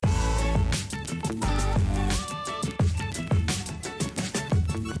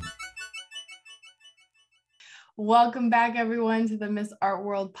Welcome back, everyone, to the Miss Art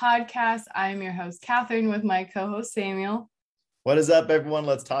World podcast. I'm your host, Catherine, with my co-host, Samuel. What is up, everyone?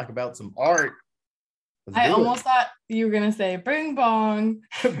 Let's talk about some art. I almost thought you were going to say, bring bong.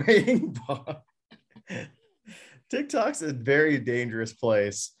 Bring bong. TikTok's a very dangerous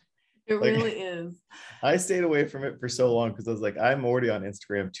place. It really is. I stayed away from it for so long because I was like, I'm already on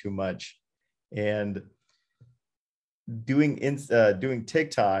Instagram too much. And doing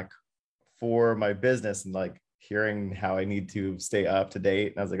TikTok for my business and like hearing how I need to stay up to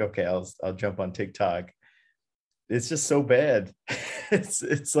date. And I was like, okay, I'll jump on TikTok. It's just so bad.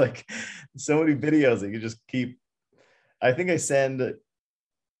 It's like so many videos that you just keep. I think I send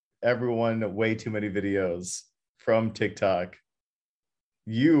everyone way too many videos from TikTok.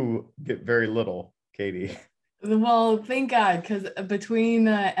 You get very little, Katie. Well, thank God, because between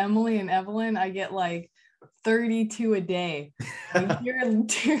Emily and Evelyn, I get like 32 a day. Like,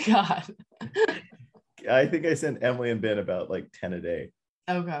 dear God. I think I sent Emily and Ben about like 10 a day.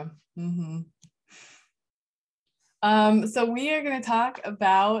 Okay. So we are going to talk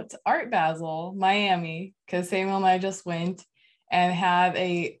about Art Basel, Miami, because Samuel and I just went and had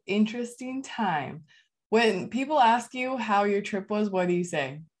an interesting time. When people ask you how your trip was, what do you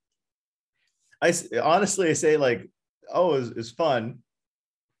say? I say like, oh, it's fun.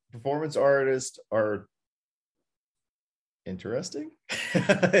 Performance artists are interesting.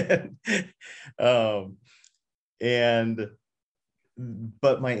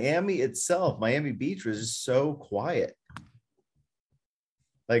 But Miami itself, Miami Beach was just so quiet.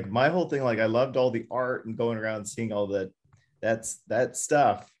 Like my whole thing, like I loved all the art and going around seeing all that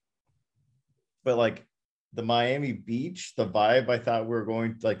stuff. But like the Miami Beach, the vibe I thought we were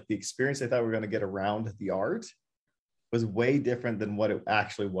going, like the experience I thought we were going to get around the art was way different than what it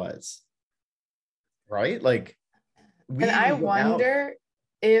actually was. Right? Like and I wonder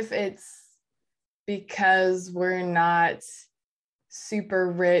if it's because we're not super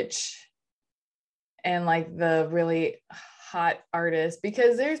rich and like the really hot artists,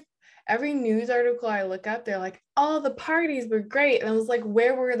 because there's every news article I look up, they're like, oh, the parties were great. And I was like,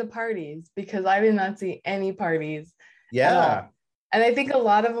 where were the parties? Because I did not see any parties. Yeah. And I think a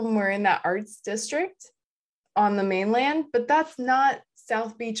lot of them were in that arts district on the mainland, but that's not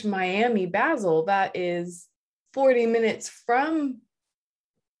South Beach, Miami, Basel. That is 40 minutes from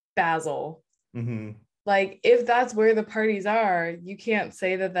Basel. Mm-hmm. Like, if that's where the parties are, you can't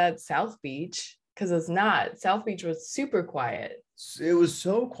say that that's South Beach, because it's not. South Beach was super quiet. It was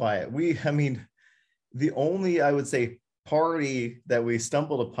so quiet. The only, I would say, party that we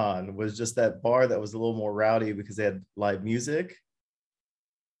stumbled upon was just that bar that was a little more rowdy because they had live music.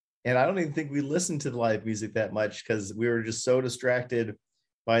 And I don't even think we listened to the live music that much because we were just so distracted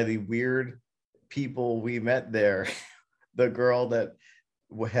by the weird people we met there. The girl that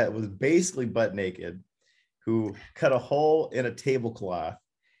was basically butt naked, who cut a hole in a tablecloth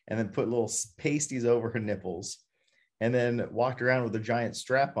and then put little pasties over her nipples and then walked around with a giant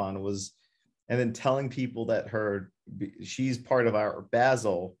strap on, and then telling people that she's part of our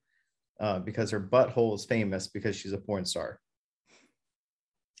Basel because her butthole is famous because she's a porn star.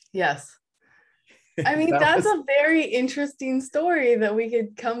 Yes. I mean, that's a very interesting story that we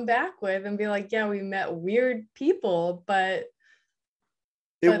could come back with and be like, yeah, we met weird people, but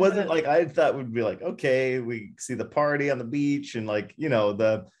it wasn't like I thought would be like, okay, we see the party on the beach and like,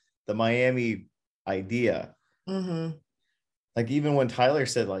 the Miami idea. Mm-hmm. Like even when Tyler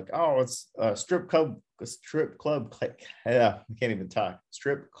said like, oh, it's a strip club, yeah, I can't even talk.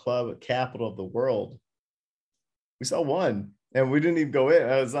 Strip club capital of the world. We saw one and we didn't even go in.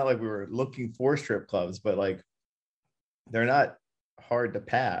 It's not like we were looking for strip clubs, but like they're not hard to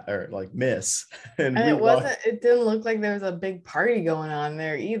pat or like miss. And it didn't look like there was a big party going on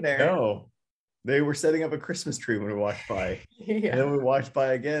there either. No, they were setting up a Christmas tree when we walked by. Yeah. And then we walked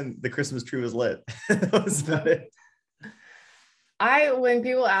by again, the Christmas tree was lit. That was about it. When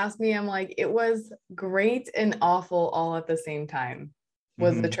people ask me, I'm like, it was great and awful all at the same time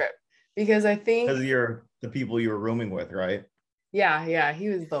was the trip, because I think because you're the people you were rooming with, right? Yeah, he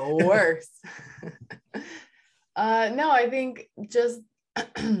was the worst. No, I think just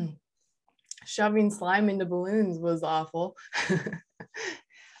shoving slime into balloons was awful.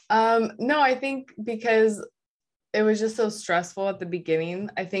 No, I think because it was just so stressful at the beginning.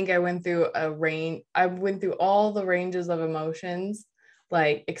 I think I went through all the ranges of emotions,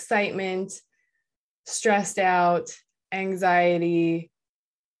 like excitement, stressed out, anxiety,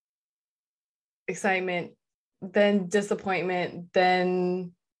 excitement, then disappointment,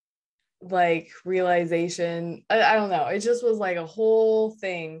 then like realization. I don't know. It just was like a whole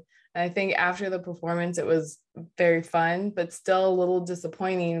thing. And I think after the performance, it was very fun, but still a little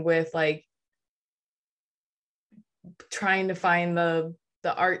disappointing with like trying to find the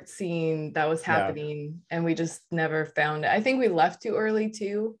art scene that was happening, and we just never found it. I think we left too early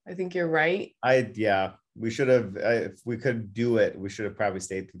too. I think you're right. We should have, if we could do it, we should have probably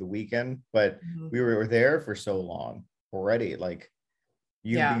stayed through the weekend, but we were there for so long already. Like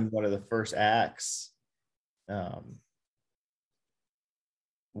you being one of the first acts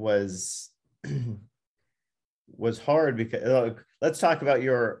was was hard because let's talk about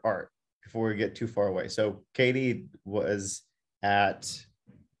your art before we get too far away. So Katie was at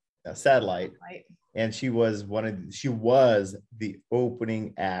Satellite, and she was the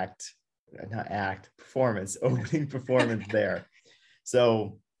opening opening performance there.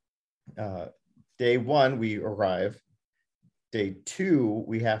 So day one we arrive. Day two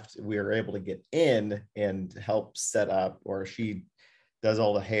we are able to get in and help set up, or she does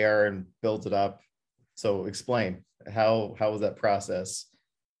all the hair and builds it up. So explain how was that process?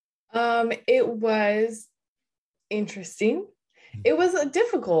 It was interesting. It was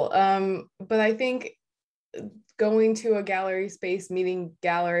difficult, but I think going to a gallery space, meeting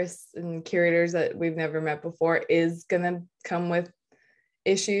gallerists and curators that we've never met before is gonna come with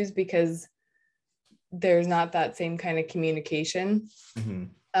issues because there's not that same kind of communication.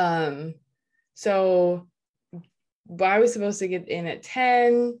 So I was supposed to get in at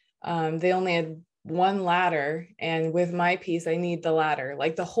 10. They only had one ladder, and with my piece I need the ladder,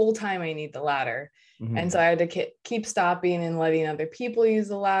 like the whole time I need the ladder. And so I had to keep stopping and letting other people use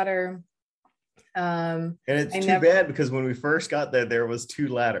the ladder. And it's too bad because when we first got there was 2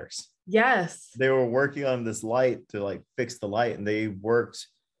 ladders. Yes, they were working on this light to like fix the light, and they worked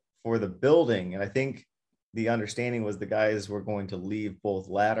for the building, and I think the understanding was the guys were going to leave both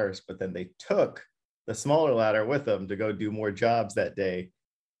ladders, but then they took the smaller ladder with them to go do more jobs that day.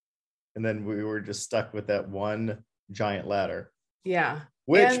 And then we were just stuck with that one giant ladder. Yeah.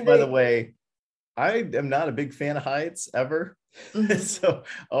 Which, by the way, I am not a big fan of heights ever. So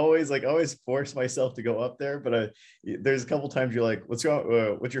always force myself to go up there. But there's a couple times you're like, what's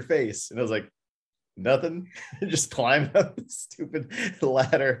wrong? What's your face? And I was like, nothing. Just climb up the stupid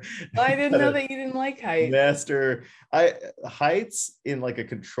ladder. I didn't know that you didn't like heights. Heights in like a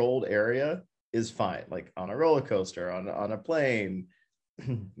controlled area is fine. Like on a roller coaster, on a plane.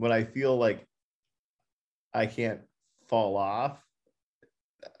 When I feel like I can't fall off,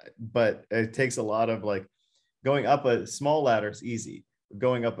 but it takes a lot of like going up a small ladder is easy.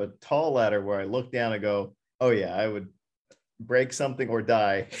 Going up a tall ladder where I look down and go, oh yeah, I would break something or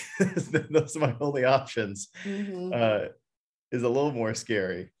die. Those are my only options. Is a little more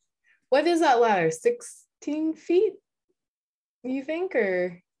scary. What is that ladder? 16 feet, you think,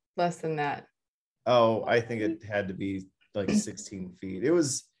 or less than that? Oh, I think it had to be like 16 feet.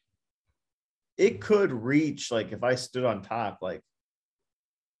 It could reach, like if I stood on top, like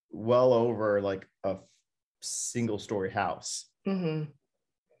well over like a single story house. Yeah,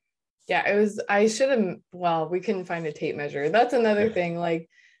 it was, I should have, well, we couldn't find a tape measure. That's another thing. Like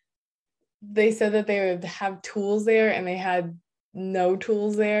they said that they would have tools there and they had no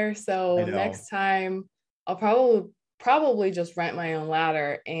tools there. So next time I'll probably just rent my own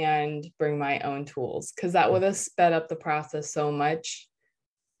ladder and bring my own tools, because that would have sped up the process so much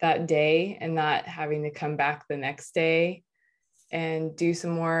that day, and not having to come back the next day and do some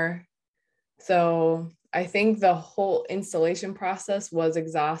more. So I think the whole installation process was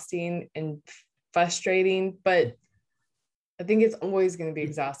exhausting and frustrating, but I think it's always going to be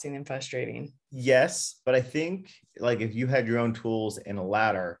exhausting and frustrating. Yes, but I think like if you had your own tools and a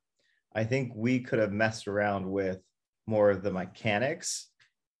ladder, I think we could have messed around with more of the mechanics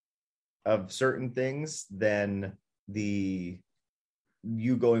of certain things than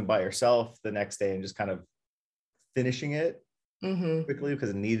you going by yourself the next day and just kind of finishing it quickly because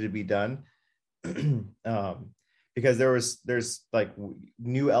it needed to be done. Because there's like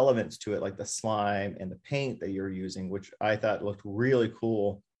new elements to it, like the slime and the paint that you're using, which I thought looked really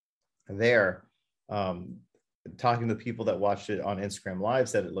cool there. Talking to people that watched it on Instagram Live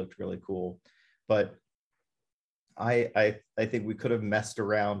said it looked really cool, but I think we could have messed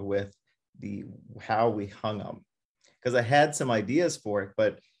around with how we hung them, because I had some ideas for it,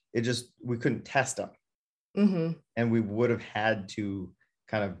 but we couldn't test them. And we would have had to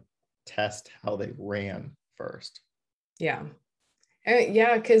kind of test how they ran first. Yeah,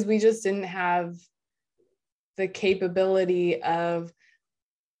 because we just didn't have the capability or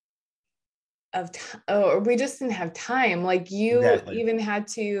we just didn't have time. Like you even had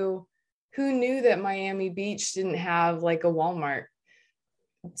to, who knew that Miami Beach didn't have like a Walmart?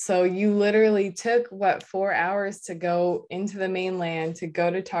 So you literally took 4 hours to go into the mainland, to go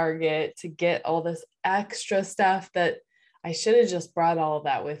to Target, to get all this extra stuff that I should have just brought all of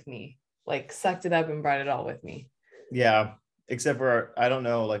that with me, like sucked it up and brought it all with me. Yeah, except for I don't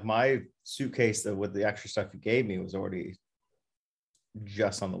know, like my suitcase that with the extra stuff you gave me was already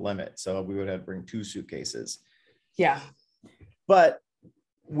just on the limit, so we would have to bring 2 suitcases. Yeah. But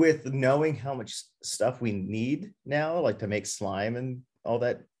with knowing how much stuff we need now, like to make slime and all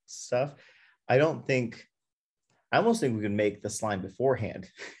that stuff, I almost think we can make the slime beforehand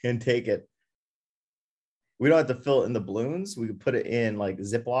and take it. We don't have to fill it in the balloons. We could put it in like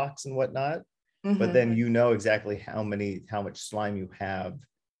Ziplocs and whatnot, but then you know exactly how much slime you have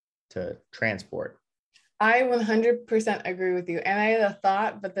to transport. I 100% agree with you. And I had a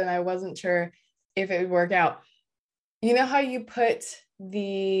thought, but then I wasn't sure if it would work out. You know how you put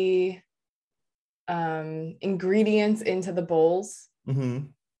the ingredients into the bowls? Mm-hmm.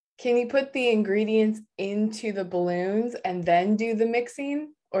 Can you put the ingredients into the balloons and then do the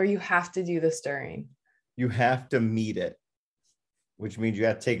mixing, or you have to do the stirring? You have to meet it, which means you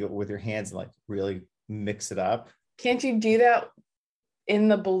have to take it with your hands and like really mix it up. Can't you do that in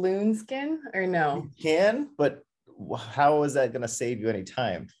the balloon skin or no? You can, but how is that going to save you any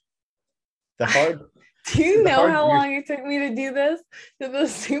time? The hard. Do you know how long it took me to do this to the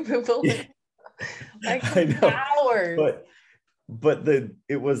stupid balloon? Like hours. But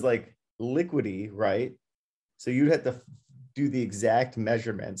it was like liquidy, right? So you'd have to do the exact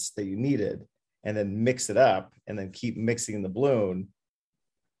measurements that you needed and then mix it up and then keep mixing the balloon.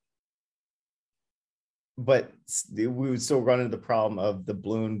 But we would still run into the problem of the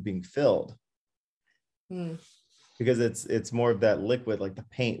balloon being filled. Because it's more of that liquid, like the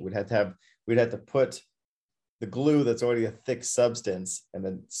paint we'd have to put the glue that's already a thick substance and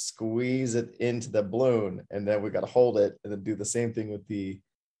then squeeze it into the balloon, and then we got to hold it and then do the same thing with the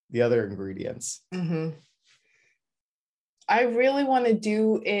other ingredients. I really want to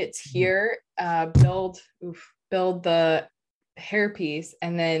do it here, build the hairpiece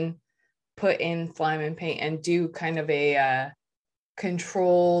and then put in slime and paint and do kind of a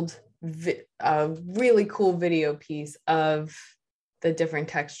controlled really cool video piece of the different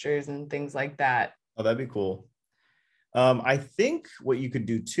textures and things like that. Oh, that'd be cool. I think what you could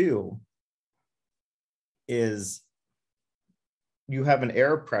do too is you have an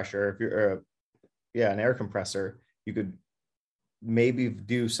air pressure. If you're an air compressor, you could maybe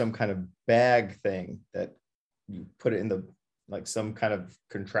do some kind of bag thing that you put it in the like some kind of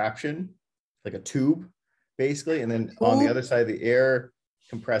contraption, like a tube basically, and then on the other side of the air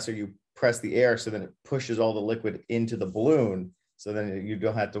compressor you press the air so then it pushes all the liquid into the balloon, so then you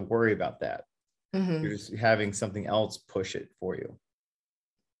don't have to worry about that. You're just having something else push it for you.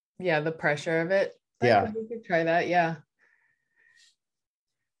 Yeah, the pressure of it. Yeah, we could try that. Yeah,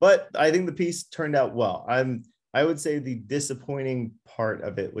 but I think the piece turned out well. I would say the disappointing part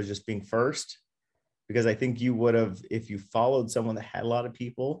of it was just being first, because I think you would have, if you followed someone that had a lot of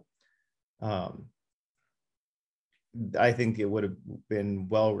people, I think it would have been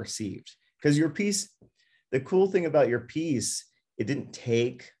well received. Because your piece, the cool thing about your piece, it didn't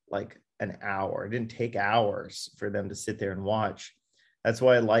take like an hour. It didn't take hours for them to sit there and watch. That's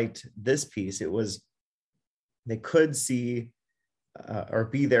why I liked this piece. It was, they could see or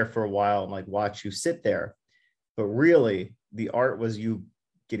be there for a while and like watch you sit there. But really, the art was you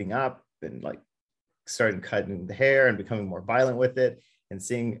getting up and like starting cutting the hair and becoming more violent with it and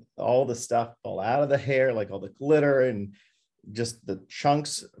seeing all the stuff fall out of the hair, like all the glitter and just the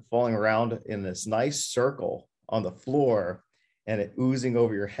chunks falling around in this nice circle on the floor, and it oozing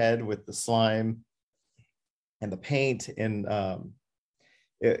over your head with the slime and the paint. And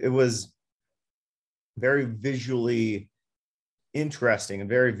it was very visually interesting and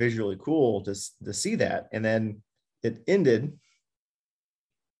very visually cool to see that. And then it ended,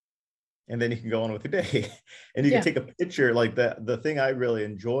 and then you can go on with your day and you can take a picture. Like the thing I really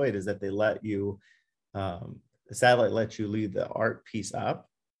enjoyed is that they let you, the satellite lets you leave the art piece up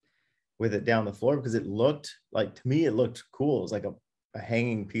with it down the floor, because it looked like, to me, it looked cool. It was like a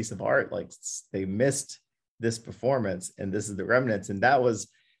hanging piece of art. Like they missed this performance and this is the remnants. And that was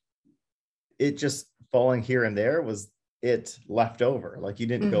it, just falling here and there was it left over. Like you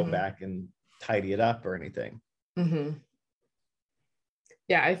didn't go back and tidy it up or anything.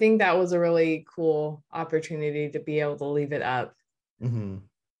 Yeah, I think that was a really cool opportunity to be able to leave it up.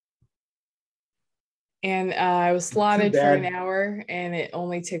 And I was slotted for an hour and it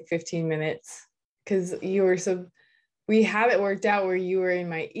only took 15 minutes because we had it worked out where you were in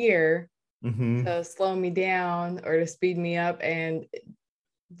my ear to slow me down or to speed me up, and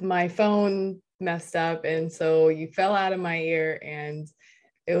my phone messed up. And so you fell out of my ear, and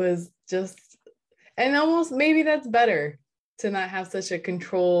it was just, and almost maybe that's better to not have such a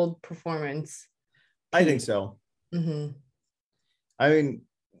controlled performance. I think so. I mean,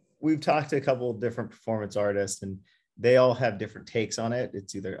 we've talked to a couple of different performance artists, and they all have different takes on it.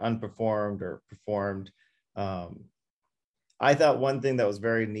 It's either unperformed or performed. I thought one thing that was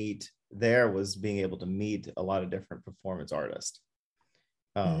very neat there was being able to meet a lot of different performance artists,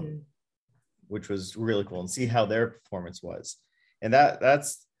 which was really cool, and see how their performance was. And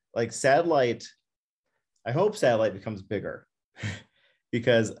that's like Satellite. I hope Satellite becomes bigger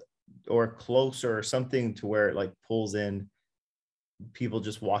because, or closer, or something to where it like pulls in people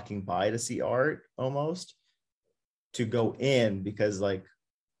just walking by to see art almost to go in, because like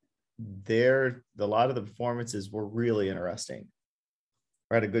a lot of the performances were really interesting,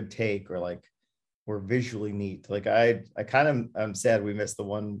 or had a good take, or like were visually neat. Like I kind of, I'm sad we missed the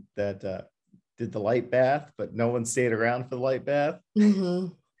one that did the light bath, but no one stayed around for the light bath.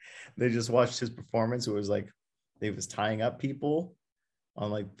 They just watched his performance. It was like they was tying up people on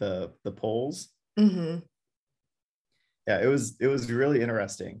like the poles. Yeah, it was really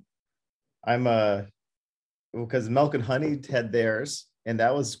interesting. I'm because Milk and Honey had theirs, and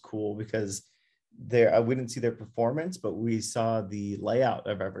that was cool because we didn't see their performance, but we saw the layout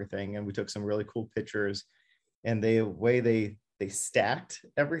of everything, and we took some really cool pictures. And the way they stacked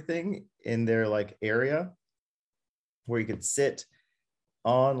everything in their like area where you could sit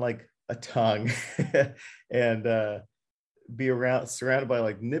on like a tongue and be surrounded by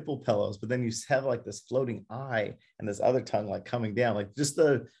like nipple pillows, but then you have like this floating eye and this other tongue like coming down, like just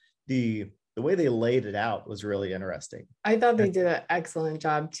the way they laid it out was really interesting. I thought they did an excellent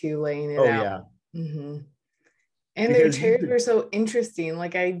job too, laying it out. Yeah. And their chairs were so interesting.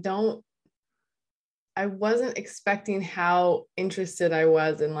 Like I wasn't expecting how interested I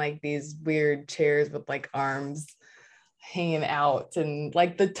was in like these weird chairs with like arms hanging out, and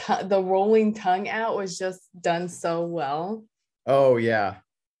like the rolling tongue out was just done so well. Oh yeah,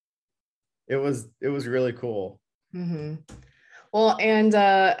 it was really cool. Well, and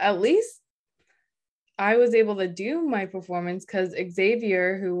at least I was able to do my performance because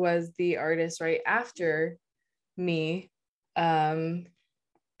Xavier, who was the artist right after me, a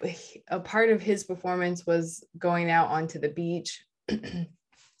part of his performance was going out onto the beach,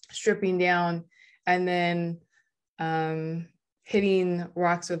 stripping down, and then hitting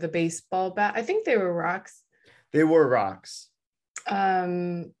rocks with a baseball bat. I think they were rocks. They were rocks.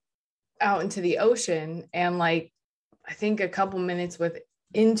 Out into the ocean. And like, I think a couple minutes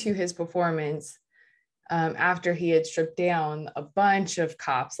into his performance, after he had stripped down, a bunch of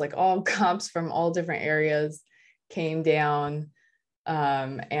cops, like all cops from all different areas, came down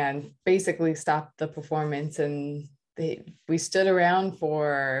and basically stopped the performance. And we stood around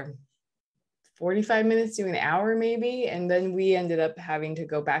for 45 minutes to an hour maybe, and then we ended up having to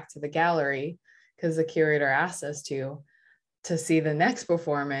go back to the gallery because the curator asked us to see the next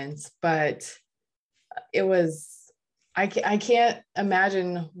performance. But it was, I can't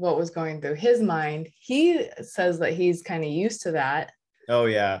imagine what was going through his mind. He says that he's kind of used to that. Oh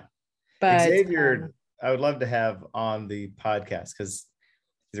yeah, but Xavier, I would love to have on the podcast because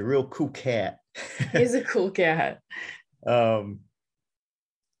he's a real cool cat. He's a cool cat.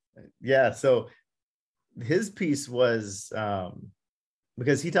 Yeah, so his piece was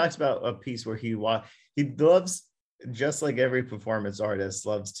because he talks about a piece where he loves, just like every performance artist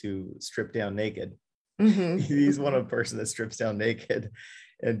loves to strip down naked. He's one of a person that strips down naked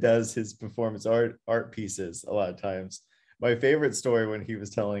and does his performance art pieces a lot of times. My favorite story when he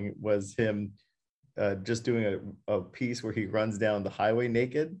was telling was him just doing a piece where he runs down the highway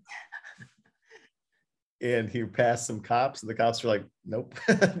naked. And he passed some cops, and the cops were like, nope,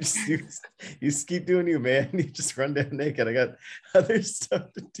 you just keep doing you, man. You just run down naked. I got other stuff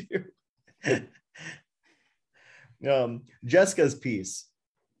to do. Jessica's piece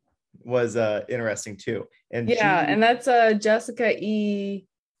was interesting too. And and that's Jessica E.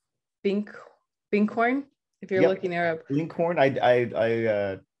 Binkhorn, if you're looking her up. Binkhorn,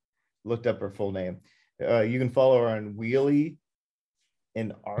 I looked up her full name. You can follow her on Wheelie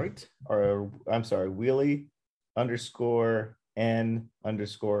in art, or I'm sorry, Wheelie _N_artist.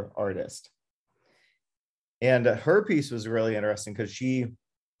 And her piece was really interesting because she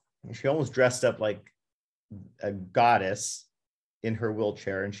almost dressed up like a goddess in her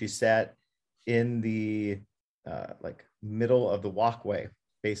wheelchair, and she sat in the like middle of the walkway,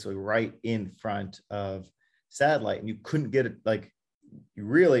 basically right in front of Satellite, and you couldn't get it, like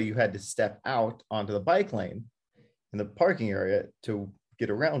you had to step out onto the bike lane in the parking area to get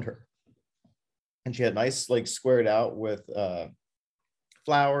around her. And she had nice, like squared out with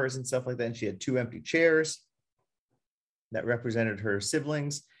flowers and stuff like that. And she had 2 empty chairs that represented her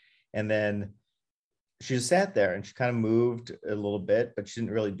siblings. And then she just sat there and she kind of moved a little bit, but she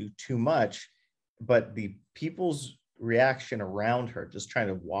didn't really do too much. But the people's reaction around her, just trying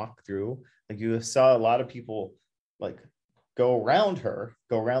to walk through, like you saw a lot of people like go around her,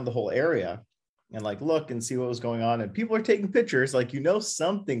 go around the whole area and like look and see what was going on. And people are taking pictures, like,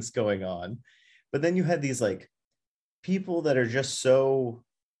 something's going on. But then you had these like people that are just so,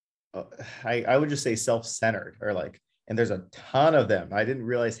 I would just say self-centered, or like, and there's a ton of them. I didn't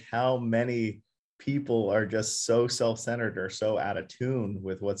realize how many people are just so self-centered or so out of tune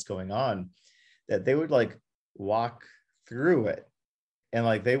with what's going on that they would like walk through it, and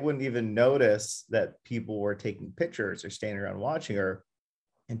like they wouldn't even notice that people were taking pictures or standing around watching her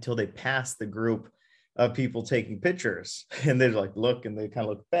until they passed the group of people taking pictures. And they'd like look and they kind of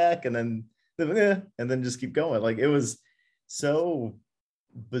look back and then just keep going. Like, it was so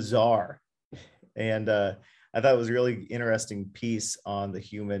bizarre. And I thought it was a really interesting piece on the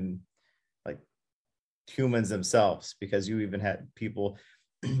humans themselves, because you even had people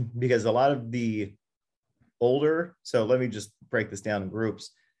because a lot of the older, so let me just break this down in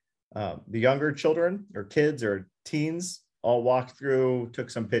groups. The younger children or kids or teens all walked through, took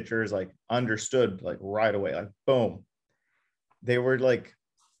some pictures, like understood like right away, like boom. They were like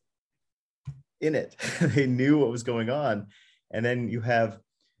in it. They knew what was going on. And then you have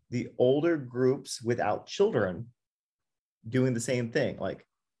the older groups without children doing the same thing, like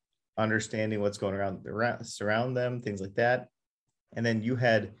understanding what's going around surround them, things like that. And then you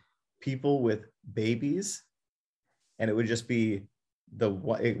had people with babies, and it would just be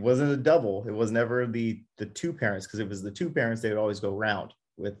it wasn't a double. It was never the two parents, because if it was the two parents, they would always go round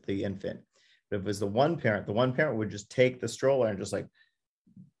with the infant. But if it was the one parent would just take the stroller and just like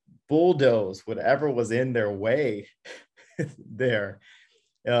bulldoze whatever was in their way there.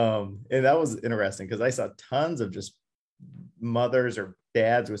 And that was interesting, because I saw tons of just mothers or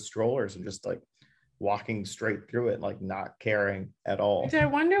dads with strollers and just like walking straight through it, like not caring at all. Which I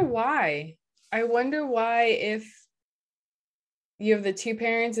wonder why. If you have the two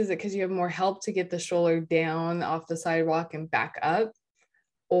parents, is it because you have more help to get the stroller down off the sidewalk and back up?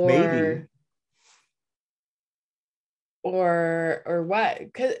 Or maybe. Or what?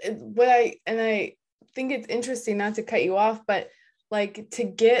 Because I think it's interesting, not to cut you off, but like to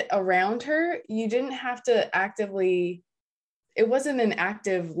get around her, you didn't have to actively, it wasn't an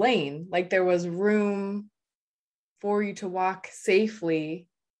active lane. Like there was room for you to walk safely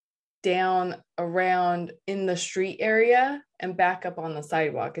down around in the street area and back up on the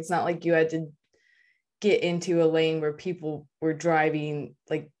sidewalk. It's not like you had to get into a lane where people were driving,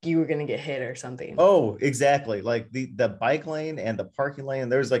 like you were going to get hit or something. Oh, exactly. Like the bike lane and the parking lane,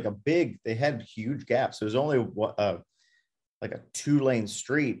 there's like they had huge gaps. There's only like a 2-lane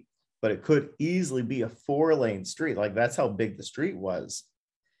street, but it could easily be a 4-lane street. Like that's how big the street was.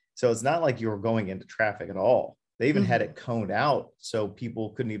 So it's not like you were going into traffic at all. They even had it coned out so people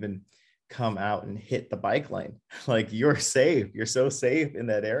couldn't even come out and hit the bike lane. Like you're safe. You're so safe in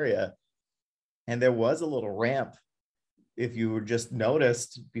that area. And there was a little ramp. If you were just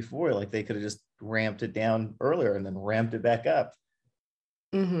noticed before, like they could have just ramped it down earlier and then ramped it back up.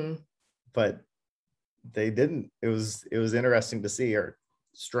 But they didn't. It was interesting to see, or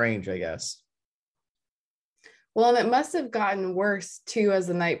strange, I guess. Well, and it must have gotten worse too as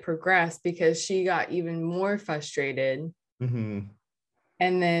the night progressed, because she got even more frustrated, and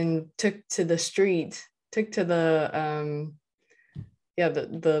then took to the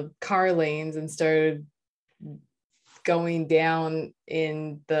the car lanes and started going down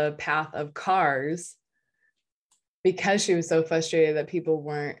in the path of cars, because she was so frustrated that people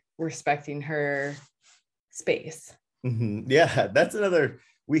weren't respecting her space. Yeah, that's another.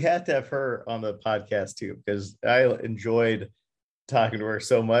 We had to have her on the podcast too, because I enjoyed talking to her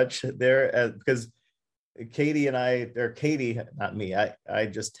so much there, because Katie and I, or Katie, not me, I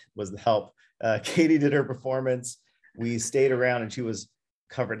just was the help. Katie did her performance. We stayed around and she was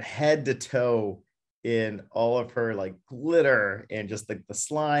covered head to toe in all of her like glitter and just like the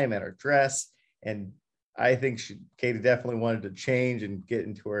slime and her dress. And I think Katie definitely wanted to change and get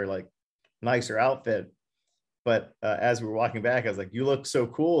into her like nicer outfit. But as we were walking back, I was like, you look so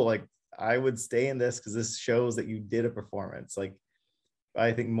cool. Like I would stay in this because this shows that you did a performance. Like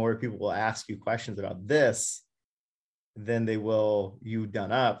I think more people will ask you questions about this than they will you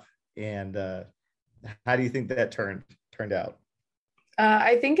done up. And how do you think that turned out?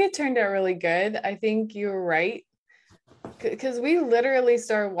 I think it turned out really good. I think you were right, because we literally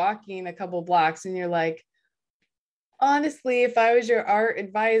started walking a couple blocks and you're like, honestly, if I was your art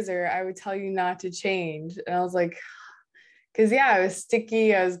advisor, I would tell you not to change. And I was like, because I was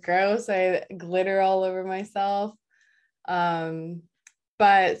sticky, I was gross, I had glitter all over myself.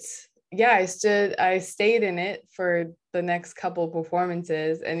 But yeah, I stayed in it for the next couple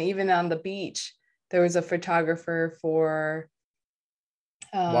performances. And even on the beach, there was a photographer for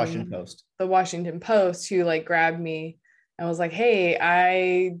Washington Post. The Washington Post, who like grabbed me and was like, hey,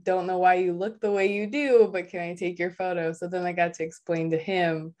 I don't know why you look the way you do, but can I take your photo? So then I got to explain to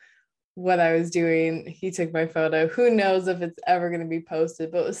him what I was doing. He took my photo. Who knows if it's ever going to be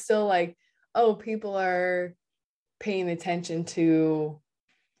posted, but it was still like, oh, people are paying attention to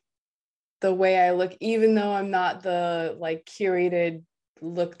the way I look, even though I'm not the like curated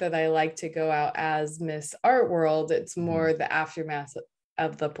look that I like to go out as Miss Art World. It's more the aftermath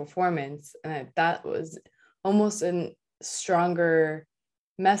of the performance. And that was almost a stronger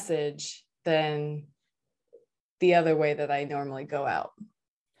message than the other way that I normally go out.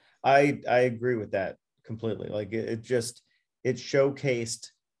 I agree with that completely. Like it showcased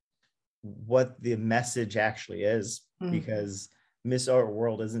what the message actually is, because Miss Art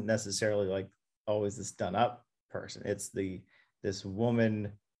World isn't necessarily like always this done up person. It's this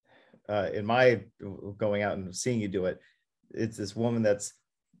woman, in my going out and seeing you do it, it's this woman that's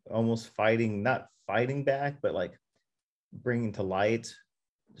almost not fighting back, but like bringing to light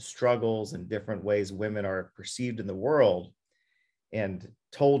struggles and different ways women are perceived in the world and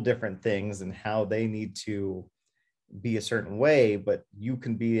told different things and how they need to be a certain way, but you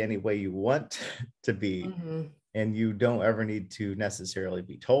can be any way you want to be. And you don't ever need to necessarily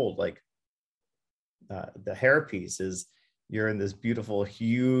be told. Like the hair piece is, you're in this beautiful,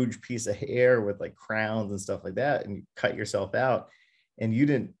 huge piece of hair with like crowns and stuff like that, and you cut yourself out, and you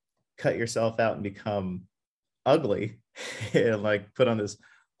didn't cut yourself out and become ugly and like put on this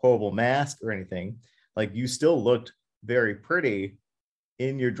horrible mask or anything. Like you still looked very pretty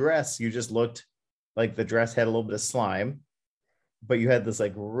in your dress. You just looked like the dress had a little bit of slime, but you had this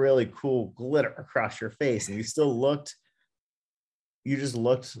like really cool glitter across your face, and you just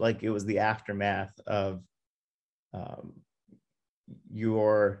looked like it was the aftermath of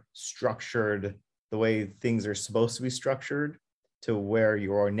your structured, the way things are supposed to be structured, to where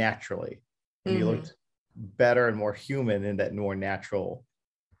you are naturally. And you looked better and more human in that more natural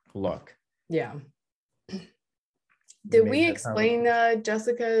look. Yeah. Did we explain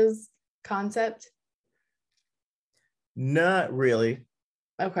Jessica's concept? Not really.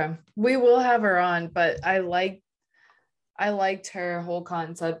 Okay. We will have her on, but I liked her whole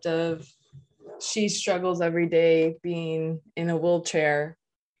concept of she struggles every day being in a wheelchair.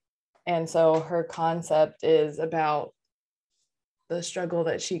 And so her concept is about the struggle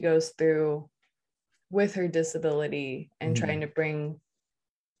that she goes through with her disability and trying to bring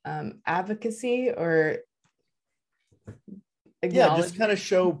advocacy or just kind of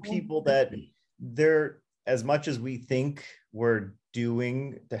show people that they're, as much as we think we're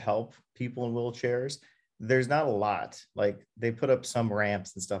doing to help people in wheelchairs, there's not a lot. Like they put up some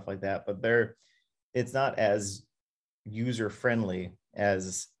ramps and stuff like that, but it's not as user friendly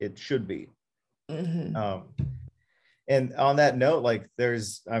as it should be. And on that note, like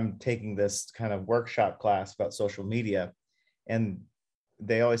I'm taking this kind of workshop class about social media, and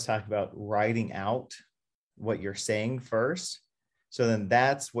they always talk about writing out what you're saying first. So then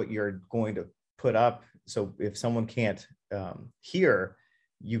that's what you're going to put up. So if someone can't hear,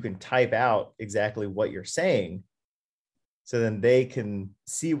 you can type out exactly what you're saying. So then they can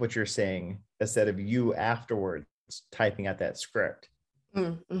see what you're saying instead of you afterwards typing out that script.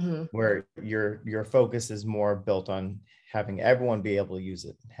 Where your focus is more built on having everyone be able to use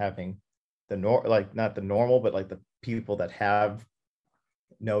it, having not the normal, but like the people that have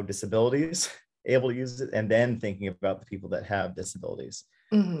no disabilities able to use it, and then thinking about the people that have disabilities.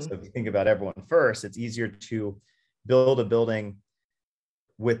 So if you think about everyone first, it's easier to build a building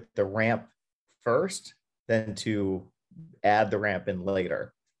with the ramp first than to add the ramp in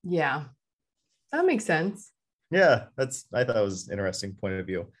later. Yeah, that makes sense. Yeah, I thought it was an interesting point of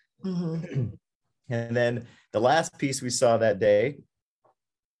view. And then the last piece we saw that day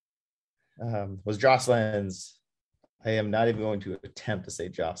was Jocelyn's. I am not even going to attempt to say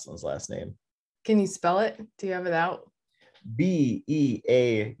Jocelyn's last name. Can you spell it? Do you have it out?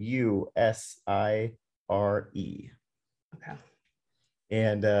 Beausire. Okay.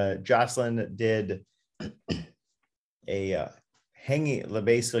 And Jocelyn did a hanging,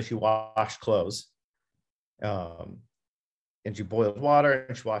 basically she washed clothes. And she boiled water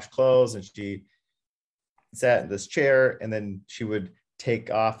and she washed clothes, and she sat in this chair, and then she would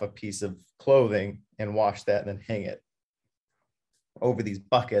take off a piece of clothing and wash that and then hang it over these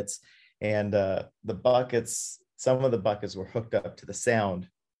buckets. And some of the buckets were hooked up to the sound,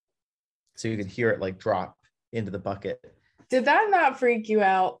 so you could hear it like drop into the bucket. Did that not freak you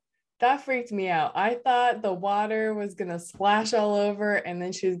out? That freaked me out. I thought the water was gonna splash all over and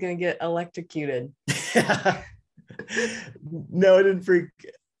then she was gonna get electrocuted. No, it didn't freak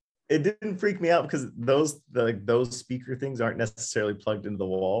it didn't freak me out because those speaker things aren't necessarily plugged into the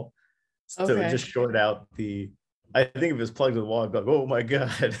wall. So it Okay. just shorted out I think if it was plugged to the wall, I'd be like, oh my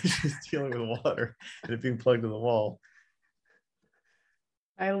God, she's dealing with water and it being plugged to the wall.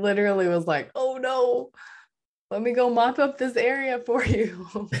 I literally was like, oh no, let me go mop up this area for you.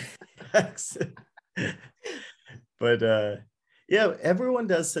 But yeah, everyone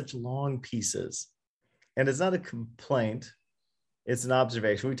does such long pieces. And it's not a complaint, it's an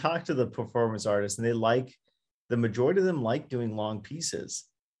observation. We talked to the performance artists and the majority of them like doing long pieces.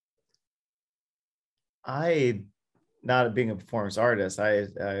 Not being a performance artist,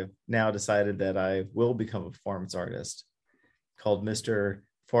 I've now decided that I will become a performance artist called Mr.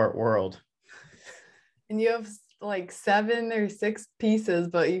 Fart World. And you have like 7 or 6 pieces,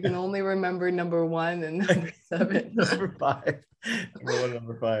 but you can only remember number 1 and number 7. Number 5. Number 1,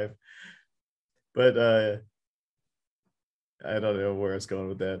 number 5. But I don't know where it's going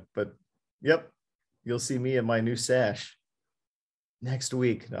with that. But yep, you'll see me in my new sash next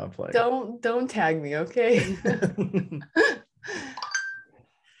week. No, I'm playing. Don't tag me, okay?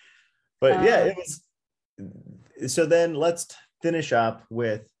 But yeah, it was. So then let's finish up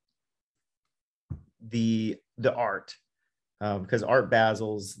with the art, because Art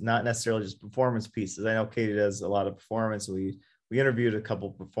Basil's not necessarily just performance pieces. I know Katie does a lot of performance. We interviewed a couple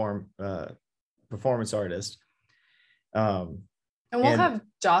performance artists. And we'll have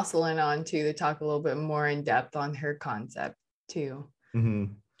Jocelyn on too to talk a little bit more in depth on her concept too.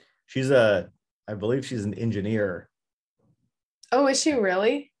 Mm-hmm. I believe she's an engineer. Oh, is she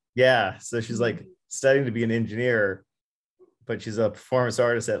really? Yeah. So she's like studying to be an engineer, but she's a performance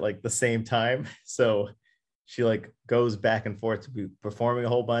artist at like the same time. So she like goes back and forth to be performing a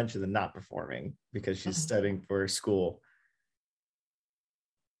whole bunch and then not performing because she's studying for school.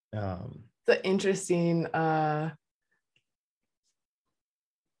 It's an interesting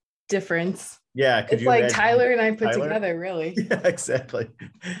difference. Yeah, it's like Tyler and I put together, really. Yeah, exactly.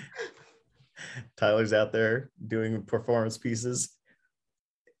 Tyler's out there doing performance pieces,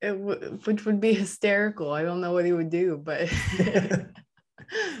 which would be hysterical. I don't know what he would do, but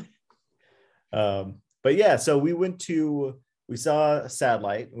but yeah, so we saw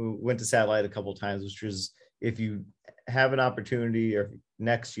Satellite. We went to Satellite a couple of times, which was, if you have an opportunity or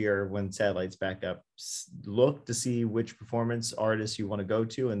next year when Satellite's back up, look to see which performance artists you want to go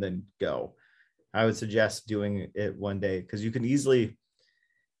to and then go. I would suggest doing it one day because you can easily,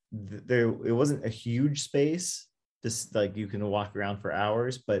 it wasn't a huge space, just like you can walk around for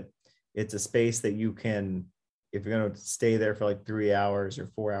hours, but it's a space that you can, if you're going to stay there for like 3 hours or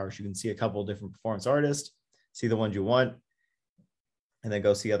 4 hours, you can see a couple of different performance artists, see the ones you want, and then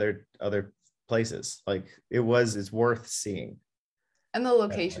go see other places. Like it's worth seeing. And the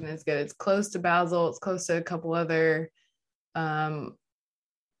location is good. It's close to Basel. It's close to a couple other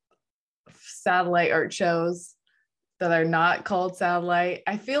satellite art shows that are not called Satellite.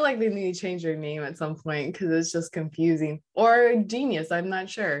 I feel like they need to change their name at some point because it's just confusing, or Genius. I'm not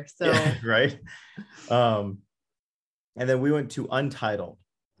sure. So yeah, right. And then we went to Untitled.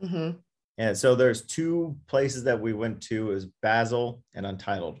 Mm-hmm. And so there's 2 places that we went to, is Basel and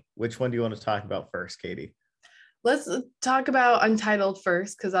Untitled. Which one do you want to talk about first, Katie? Let's talk about Untitled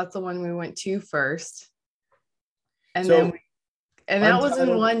first, because that's the one we went to first. And so, that was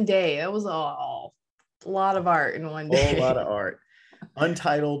in one day. That was a lot of art in one day. A lot of art.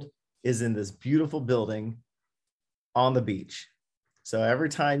 Untitled is in this beautiful building on the beach. So every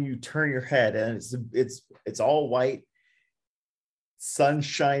time you turn your head, and it's all white, sun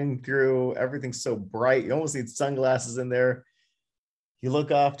shining through, everything's so bright, you almost need sunglasses in there. You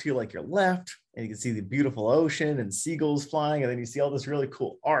look off to like your left and you can see the beautiful ocean and seagulls flying, and then you see all this really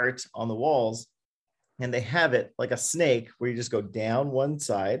cool art on the walls, and they have it like a snake where you just go down one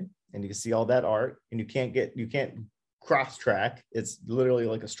side and you can see all that art, and you can't cross track. It's literally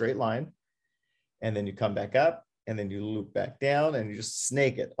like a straight line, and then you come back up and then you loop back down and you just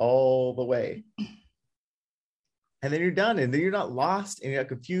snake it all the way. And then you're done, and then you're not lost and you're not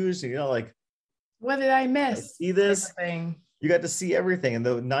confused, and you're not like, what did I miss? See this? You got to see everything. And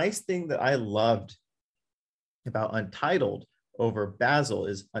the nice thing that I loved about Untitled over Basel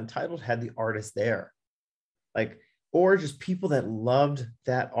is Untitled had the artist there, like, or just people that loved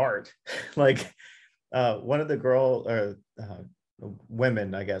that art. Like one of the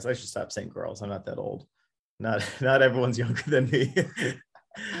women, I guess I should stop saying girls. I'm not that old. Not everyone's younger than me.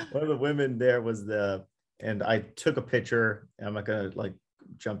 One of the women there was and I took a picture. I'm not gonna like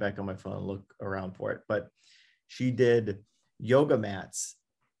jump back on my phone and look around for it, but she did yoga mats,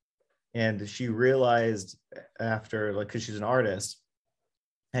 and she realized after, like, because she's an artist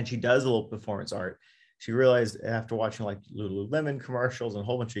and she does a little performance art, she realized after watching like Lululemon commercials and a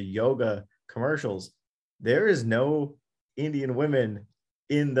whole bunch of yoga commercials, there is no Indian women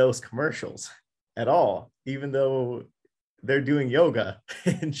in those commercials at all, even though they're doing yoga.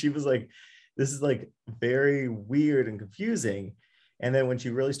 And she was like, this is like very weird and confusing. And then when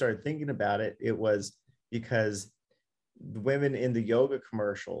she really started thinking about it, it was because the women in the yoga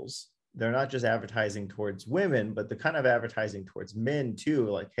commercials, they're not just advertising towards women, but they're kind of advertising towards men too.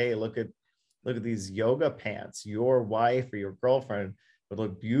 Like, hey, look at these yoga pants. Your wife or your girlfriend would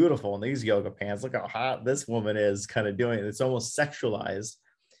look beautiful in these yoga pants. Look how hot this woman is, kind of doing it. It's almost sexualized.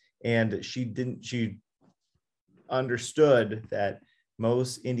 And she understood that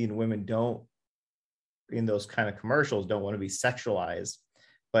most Indian women don't, in those kind of commercials, don't want to be sexualized.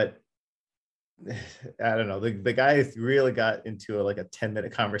 But I don't know, the guy really got into like a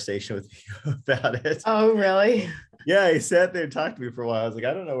 10-minute conversation with me about it. Oh, really? Yeah, he sat there and talked to me for a while. I was like,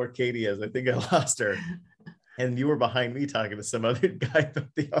 I don't know where Katie is. I think I lost her. And you were behind me talking to some other guy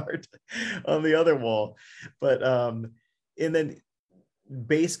about the art on the other wall. But and then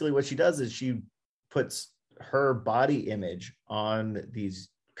basically what she does is she puts her body image on these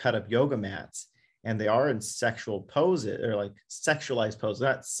cut up yoga mats, and they are in sexual poses, or like sexualized poses,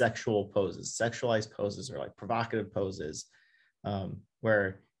 not sexual poses. Sexualized poses are like provocative poses,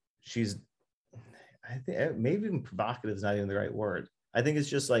 where she's, I think maybe even provocative is not even the right word. I think it's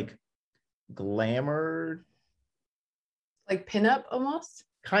just like glamour. Like pinup almost?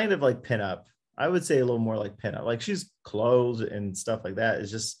 Kind of like pinup. I would say a little more like pinup. Like she's clothes and stuff like that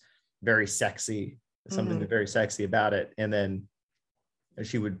is just very sexy. Something very sexy about it. And then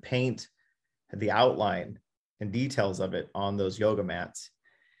she would paint the outline and details of it on those yoga mats.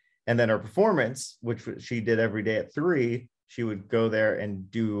 And then her performance, which she did every day at 3, she would go there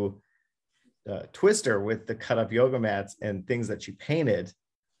and do Twister with the cut up yoga mats and things that she painted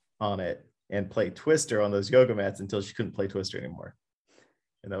on it, and play Twister on those yoga mats until she couldn't play Twister anymore.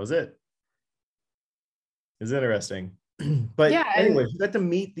 And that was it. It's interesting. But yeah, anyway, she got to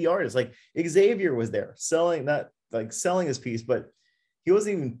meet the artist. Like Xavier was there selling his piece, but he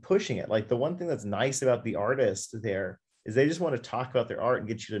wasn't even pushing it. Like the one thing that's nice about the artist there is they just want to talk about their art and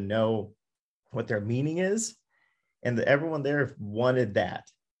get you to know what their meaning is. And everyone there wanted that.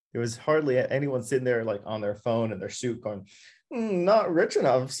 There was hardly anyone sitting there like on their phone in their suit going, not rich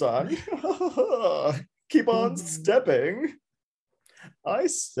enough, son. Keep on stepping. I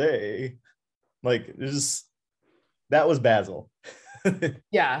say, like, that was Basil.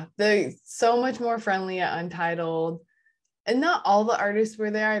 Yeah, they're so much more friendly at Untitled. And not all the artists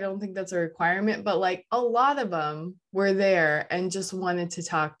were there. I don't think that's a requirement, but like a lot of them were there and just wanted to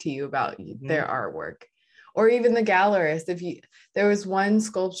talk to you about their artwork. Or even the gallerist. There was one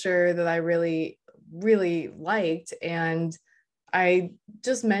sculpture that I really, really liked, and I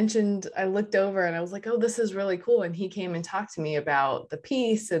just mentioned, I looked over and I was like, oh, this is really cool. And he came and talked to me about the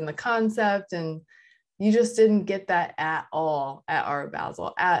piece and the concept. And you just didn't get that at all at Art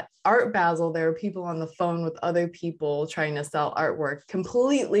Basel. At Art Basel, there were people on the phone with other people trying to sell artwork,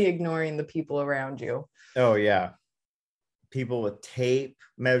 completely ignoring the people around you. Oh, yeah. People with tape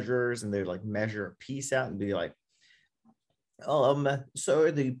measures, and they'd like measure a piece out and be like,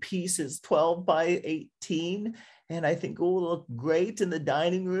 so the piece is 12 by 18. And I think it will look great in the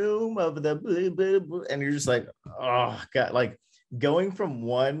dining room of the blah, blah, blah. And you're just like, oh God, like going from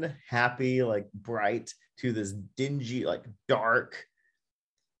one happy, like bright to this dingy, like dark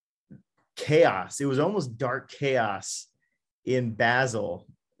chaos. It was almost dark chaos in Basel.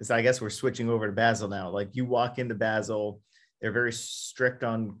 So I guess we're switching over to Basel now. Like you walk into Basel, they're very strict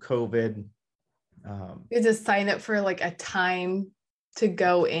on COVID. You just sign up for like a time to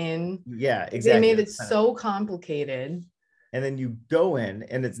go in. Yeah, exactly. They made it so complicated. And then you go in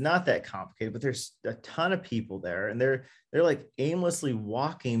and it's not that complicated, but there's a ton of people there, and they're like aimlessly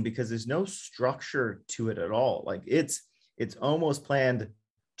walking because there's no structure to it at all. Like it's almost planned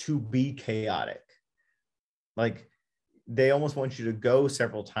to be chaotic. Like they almost want you to go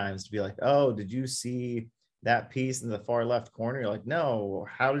several times to be like, oh, did you see that piece in the far left corner? You're like, no,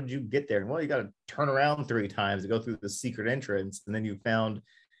 how did you get there? And well, you got to turn around 3 times to go through the secret entrance, and then you found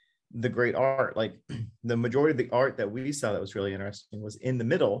the great art. Like the majority of the art that we saw that was really interesting was in the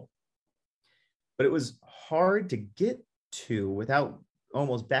middle, but it was hard to get to without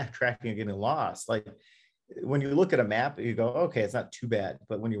almost backtracking and getting lost. Like when you look at a map, you go, okay, it's not too bad.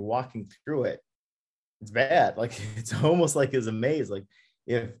 But when you're walking through it, it's bad. Like it's almost like it's a maze. Like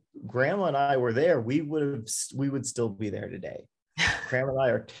if Grandma and I were there, we would still be there today. Grandma and I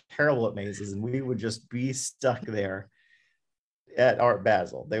are terrible at mazes, and we would just be stuck there. at Art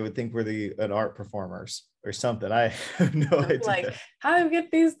Basel. They would think we're an art performers or something. I have no Like, idea. how do we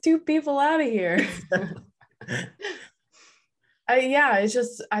get these two people out of here? Yeah, it's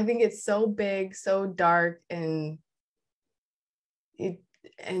just, I think it's so big, so dark, and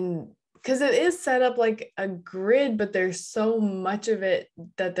because it is set up like a grid, but there's so much of it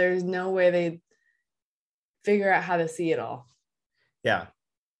that there's no way they figure out how to see it all. Yeah.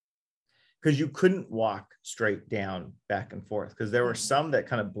 Because you couldn't walk straight down back and forth, because there were some that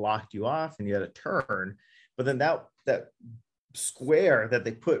kind of blocked you off and you had to turn. But then that square that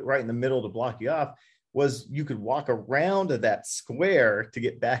they put right in the middle to block you off was, you could walk around to that square to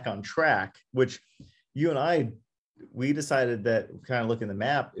get back on track, which you and I, we decided that, kind of looking at the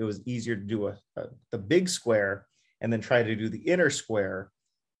map, it was easier to do the big square and then try to do the inner square.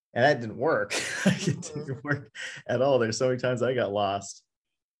 And that didn't work. It didn't work at all. There's so many times I got lost.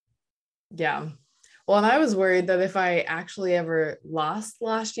 Yeah. Well, and I was worried that if I actually ever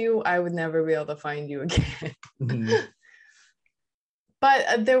lost you, I would never be able to find you again. Mhm.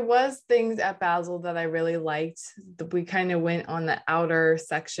 But there was things at Basel that I really liked. We kind of went on the outer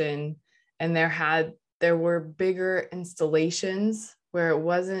section, and there were bigger installations where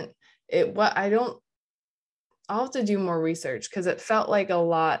I'll have to do more research, because it felt like a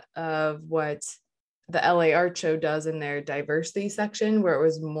lot of what the LA Art Show does in their diversity section, where it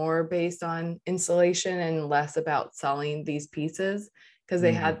was more based on installation and less about selling these pieces, because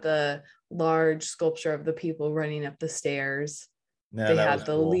they had the large sculpture of the people running up the stairs. Yeah, They that had was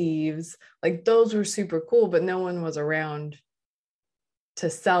the cool. leaves, like those were super cool, but no one was around to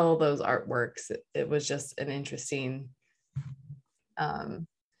sell those artworks. It was just an interesting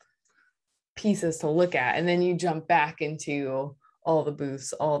pieces to look at. And then you jump back into all the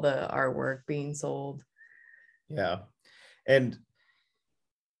booths, all the artwork being sold. Yeah. And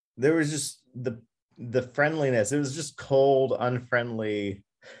there was just the friendliness. It was just cold, unfriendly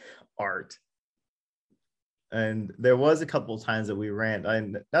art. And there was a couple of times that we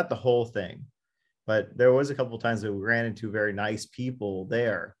not the whole thing, but there was a couple of times that we ran into very nice people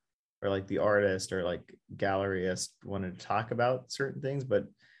there, or like the artist or like galleryist wanted to talk about certain things, but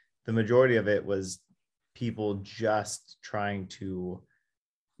the majority of it was people just trying to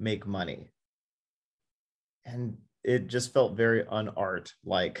make money. And it just felt very unart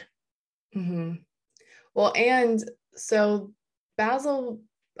like. Mm-hmm. Well, and so Basel,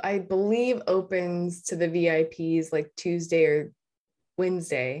 I believe, opens to the VIPs like Tuesday or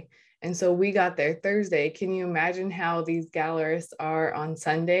Wednesday. And so we got there Thursday. Can you imagine how these gallerists are on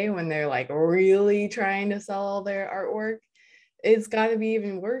Sunday when they're like really trying to sell all their artwork? It's got to be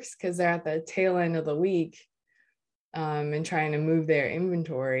even worse, because they're at the tail end of the week and trying to move their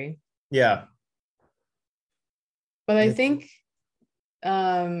inventory. Yeah. But I think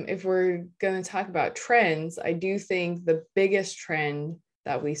if we're going to talk about trends, I do think the biggest trend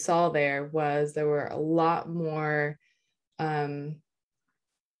that we saw there were a lot more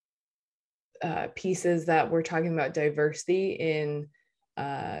pieces that were talking about diversity in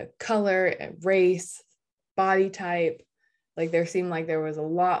color, race, body type. Like there seemed like there was a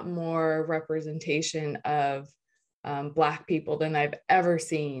lot more representation of Black people than I've ever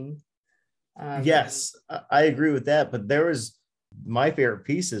seen. Yes, I agree with that. But my favorite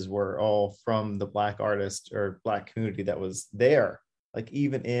pieces were all from the Black artist or Black community that was there. Like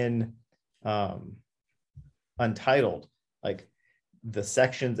even in Untitled, like the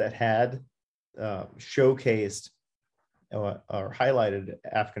sections that had showcased or highlighted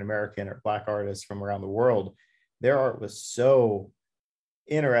African American or Black artists from around the world, their art was so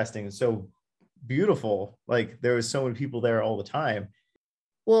interesting and so beautiful. Like there was so many people there all the time.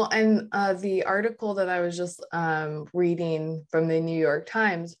 Well, and the article that I was just reading from the New York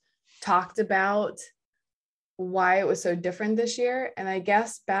Times talked about why it was so different this year. And I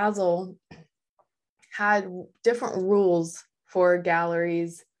guess Basel had different rules for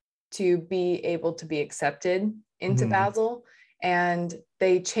galleries to be able to be accepted into Basel. And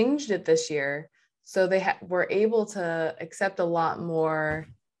they changed it this year. So they were able to accept a lot more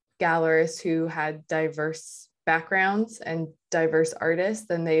gallerists who had diverse backgrounds and diverse artists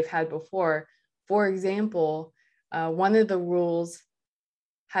than they've had before. For example, one of the rules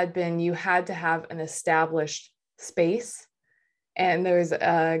had been you had to have an established space. And there's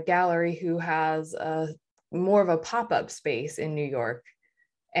a gallery who has more of a pop-up space in New York,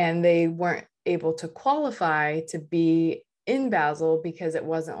 and they weren't able to qualify to be in Basel because it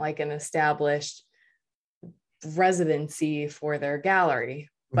wasn't like an established residency for their gallery.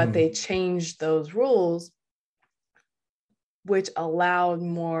 But they changed those rules, which allowed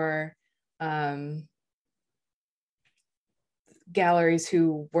more galleries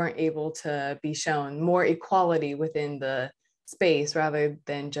who weren't able to be shown, more equality within the space rather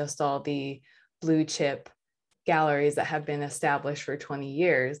than just all the blue chip galleries that have been established for 20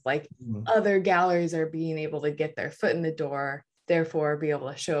 years. Like other galleries are being able to get their foot in the door, therefore be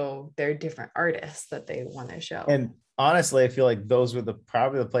able to show their different artists that they want to show. And honestly, I feel like those were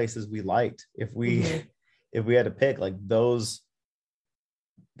probably the places we liked. If we if we had to pick, like those,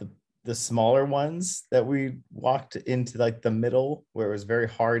 the smaller ones that we walked into, like the middle where it was very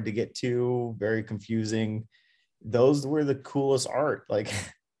hard to get to, very confusing, those were the coolest art. Like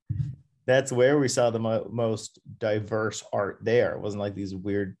that's where we saw the most diverse art there. It wasn't like these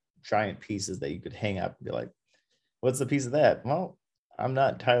weird giant pieces that you could hang up and be like, what's the piece of that? Well, I'm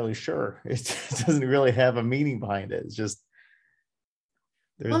not entirely sure. It doesn't really have a meaning behind it. It's just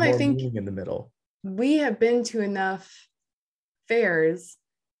there's more meaning in the middle. We have been to enough fairs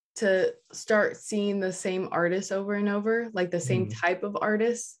to start seeing the same artists over and over, like the same type of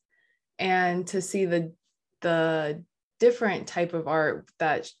artists, and to see the different type of art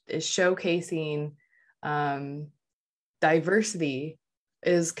that is showcasing diversity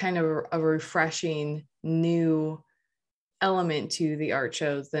is kind of a refreshing new element to the art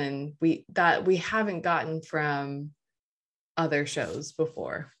shows than we haven't gotten from other shows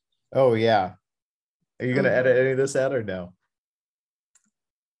before. Oh yeah. Are you going to edit any of this out or no?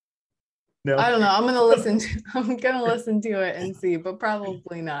 No, I don't know. I'm gonna listen to it and see, but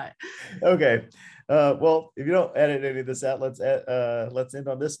probably not. Okay. Well, if you don't edit any of this out, let's end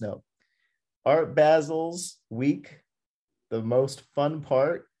on this note. Art Basel's week, the most fun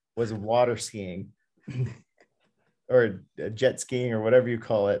part was water skiing or jet skiing or whatever you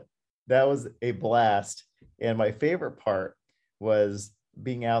call it. That was a blast. And my favorite part was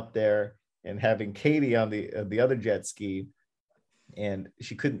being out there and having Katie on the other jet ski, and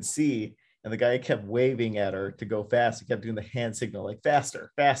she couldn't see. And the guy kept waving at her to go fast. He kept doing the hand signal, like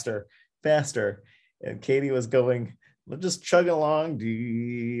faster, faster, faster. And Katie was going, just chugging along,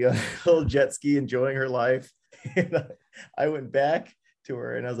 little jet ski, enjoying her life. And I went back to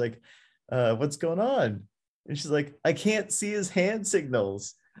her and I was like, what's going on? And she's like, I can't see his hand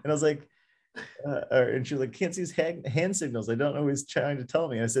signals. And I was like, and she was like, can't see his hand signals. I don't know what he's trying to tell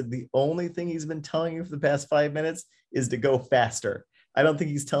me. I said, the only thing he's been telling you for the past 5 minutes is to go faster. I don't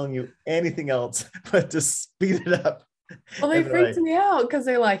think he's telling you anything else but to speed it up. Well, they freaked me out because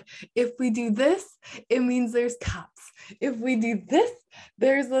they're like, if we do this, it means there's cops. If we do this,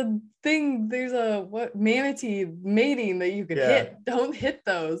 there's a manatee mating that you could hit. Don't hit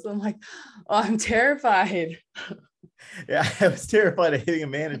those. I'm like, oh, I'm terrified. Yeah, I was terrified of hitting a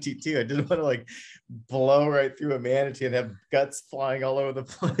manatee too. I didn't want to like blow right through a manatee and have guts flying all over the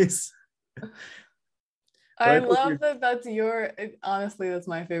place. I love that honestly, that's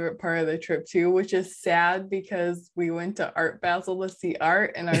my favorite part of the trip too, which is sad because we went to Art Basel to see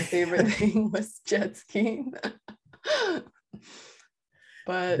art and our favorite thing was jet skiing.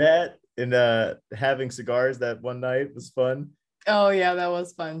 But that and having cigars that one night was fun. Oh yeah, that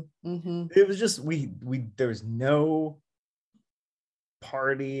was fun. It was just there was no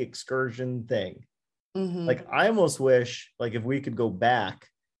party excursion thing. Like I almost wish, like if we could go back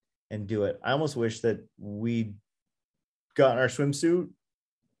and do it, I almost wish that we got in our swimsuit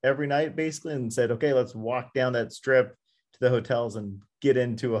every night basically and said, okay, let's walk down that strip to the hotels and get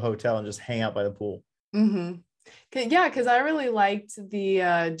into a hotel and just hang out by the pool. Yeah, because I really liked the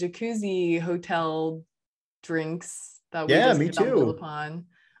jacuzzi hotel drinks that we just me too. Upon.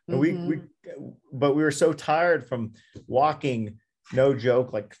 But we were so tired from walking, no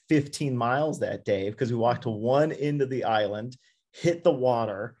joke, like 15 miles that day because we walked to one end of the island, hit the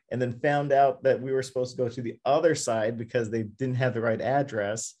water, and then found out that we were supposed to go to the other side because they didn't have the right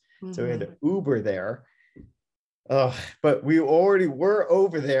address. So we had to Uber there. But we already were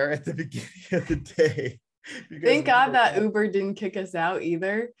over there at the beginning of the day. Thank God that Uber didn't kick us out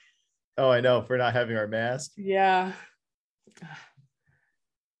either. Oh, I know, for not having our mask. Yeah.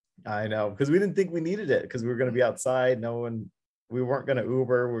 I know, because we didn't think we needed it because we were going to be outside. We weren't going to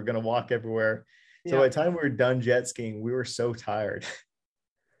Uber. We were going to walk everywhere. So by the time we were done jet skiing, we were so tired.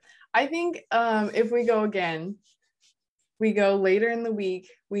 I think if we go again, we go later in the week,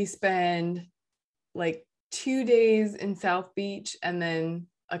 we spend like 2 days in South Beach and then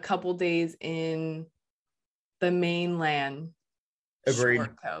a couple days in the mainland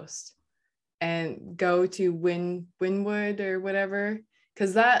shore coast and go to Wynwood or whatever.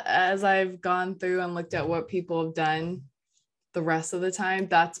 Because that, as I've gone through and looked at what people have done the rest of the time,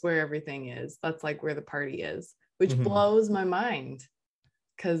 that's where everything is. That's like where the party is, which blows my mind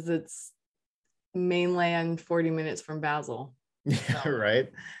because it's mainland 40 minutes from Basel. Yeah, right.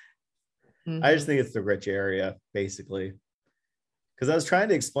 I just think it's the rich area, basically. Because I was trying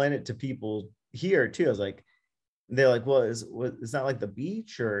to explain it to people here too. I was like, they're like, well, it's not like the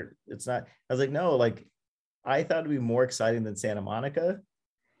beach, or it's not. I was like, no, like I thought it'd be more exciting than Santa Monica.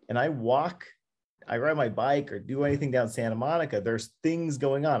 And I ride my bike or do anything down Santa Monica, there's things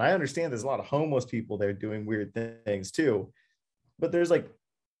going on. I understand there's a lot of homeless people there doing weird things too, but there's like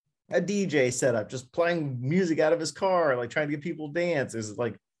a DJ setup just playing music out of his car, like trying to get people to dance.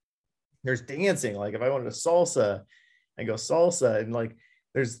 There's dancing. Like if I wanted a salsa, I go salsa, and like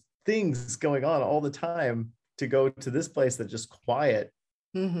there's things going on all the time to go to this place that's just quiet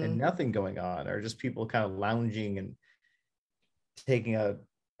and nothing going on, or just people kind of lounging and taking a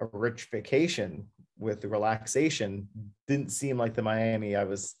rich vacation with the relaxation. Didn't seem like the Miami I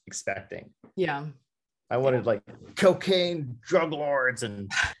was expecting. Yeah. I wanted like cocaine, drug lords, and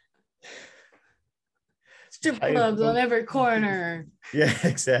strip clubs on every corner. Yeah,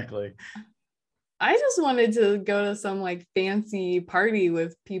 exactly. I just wanted to go to some like fancy party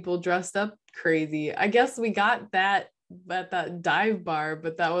with people dressed up crazy. I guess we got that at that dive bar,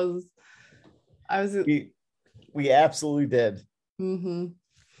 but we absolutely did.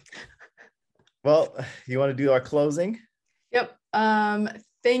 Well, you want to do our closing? Yep.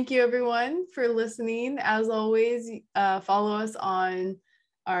 Thank you everyone for listening. As always, follow us on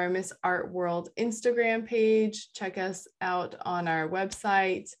our Miss Art World Instagram page. Check us out on our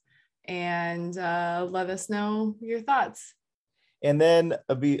website, and let us know your thoughts. And then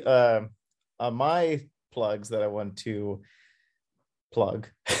my plugs that I want to plug,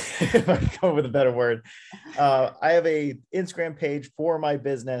 if I come up with a better word. I have a Instagram page for my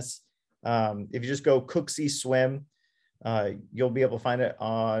business. If you just go Cooksy Swim, you'll be able to find it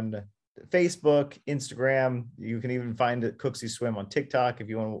on Facebook, Instagram. You can even find it Cooksy Swim on TikTok if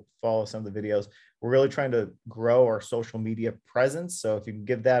you want to follow some of the videos. We're really trying to grow our social media presence. So if you can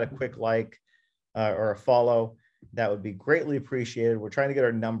give that a quick like or a follow, that would be greatly appreciated. We're trying to get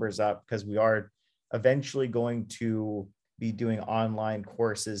our numbers up because we are eventually going to be doing online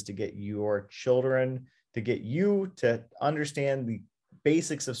courses to get your children, to get you to understand the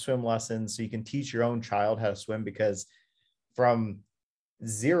basics of swim lessons so you can teach your own child how to swim, because from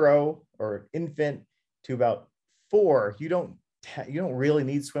 0 or infant to about 4, you don't really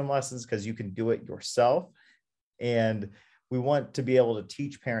need swim lessons because you can do it yourself. And we want to be able to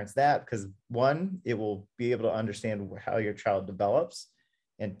teach parents that because 1, it will be able to understand how your child develops,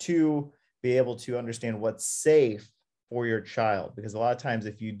 and 2, be able to understand what's safe for your child. Because a lot of times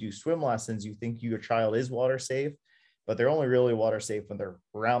if you do swim lessons, you think your child is water safe, but they're only really water safe when they're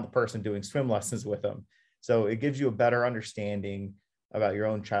around the person doing swim lessons with them. So it gives you a better understanding about your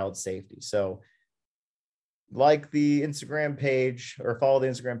own child's safety. So like the Instagram page or follow the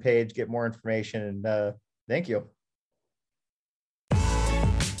Instagram page, get more information, and thank you.